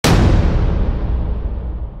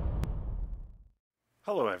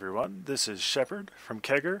Hello everyone, this is Shepard from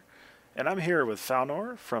KeGGeR, and I'm here with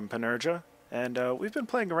Falnore from Panurga, and we've been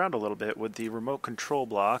playing around a little bit with the remote control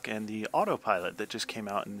block and the Autopilot that just came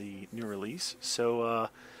out in the new release. So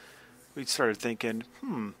we started thinking,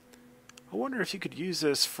 I wonder if you could use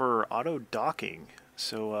this for auto docking.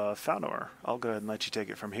 So Falnore, I'll go ahead and let you take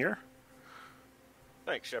it from here.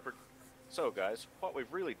 Thanks, Shepard. So guys, what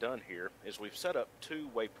we've really done here is we've set up two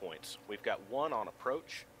waypoints. We've got one on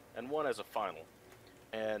approach and one as a final.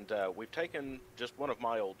 And we've taken just one of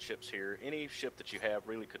my old ships here. Any ship that you have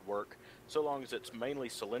really could work, so long as it's mainly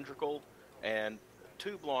cylindrical, and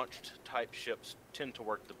tube-launched type ships tend to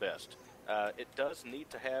work the best. It does need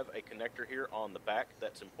to have a connector here on the back.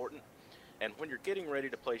 That's important. And when you're getting ready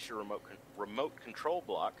to place your remote control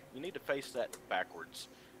block, you need to face that backwards.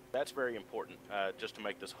 That's very important, just to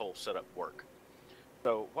make this whole setup work.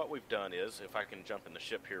 So what we've done is, if I can jump in the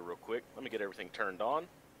ship here real quick, let me get everything turned on.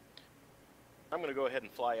 I'm going to go ahead and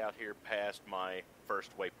fly out here past my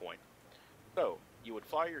first waypoint. So, you would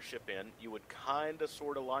fly your ship in, you would kind of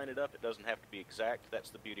sort of line it up. It doesn't have to be exact.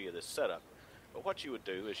 That's the beauty of this setup. But what you would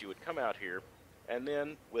do is you would come out here, and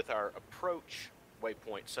then with our approach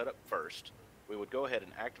waypoint set up first, we would go ahead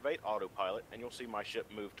and activate Autopilot, and you'll see my ship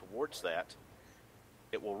move towards that.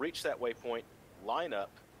 It will reach that waypoint, line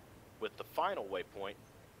up with the final waypoint,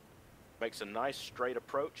 makes a nice straight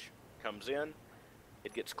approach, comes in.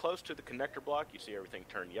 It gets close to the connector block, you see everything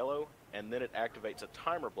turn yellow, and then it activates a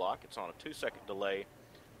timer block. It's on a 2-second delay.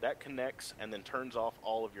 That connects and then turns off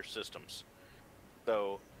all of your systems.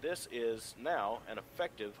 So this is now an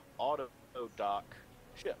effective auto dock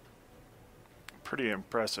ship. Pretty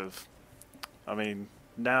impressive. I mean,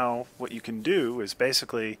 now what you can do is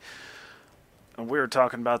basically, and we were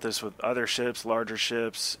talking about this with other ships, larger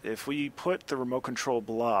ships, if we put the remote control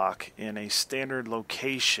block in a standard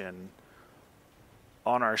location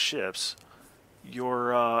on our ships,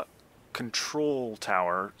 your control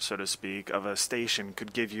tower, so to speak, of a station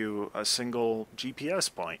could give you a single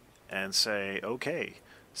GPS point and say, okay,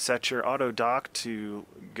 set your auto dock to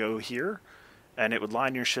go here, and it would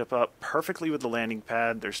line your ship up perfectly with the landing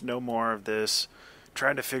pad. There's no more of this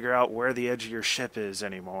trying to figure out where the edge of your ship is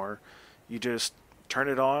anymore. You just turn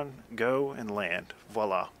it on, go, and land.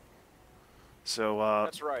 Voila. So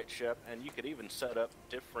that's right, Shep, and you could even set up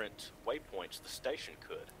different waypoints. The station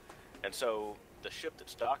could. And so the ship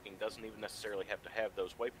that's docking doesn't even necessarily have to have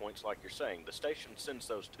those waypoints like you're saying. The station sends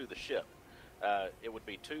those to the ship. It would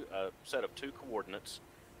be a set of 2 coordinates,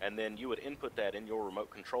 and then you would input that in your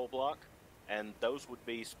remote control block, and those would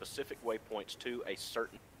be specific waypoints to a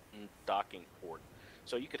certain docking port.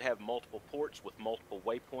 So you could have multiple ports with multiple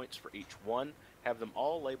waypoints for each one, have them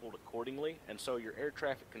all labeled accordingly, and so your air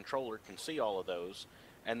traffic controller can see all of those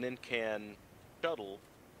and then can shuttle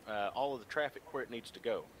all of the traffic where it needs to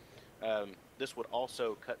go. This would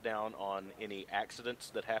also cut down on any accidents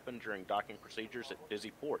that happen during docking procedures at busy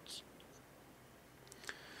ports.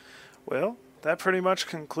 well, that pretty much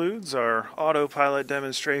concludes our autopilot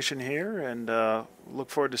demonstration here, and look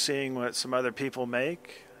forward to seeing what some other people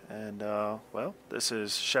make. And well, this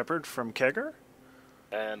is Shepard from KeGGeR.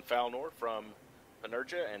 And Falnore from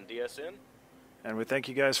Panurga and DSN. And we thank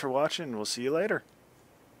you guys for watching. We'll see you later.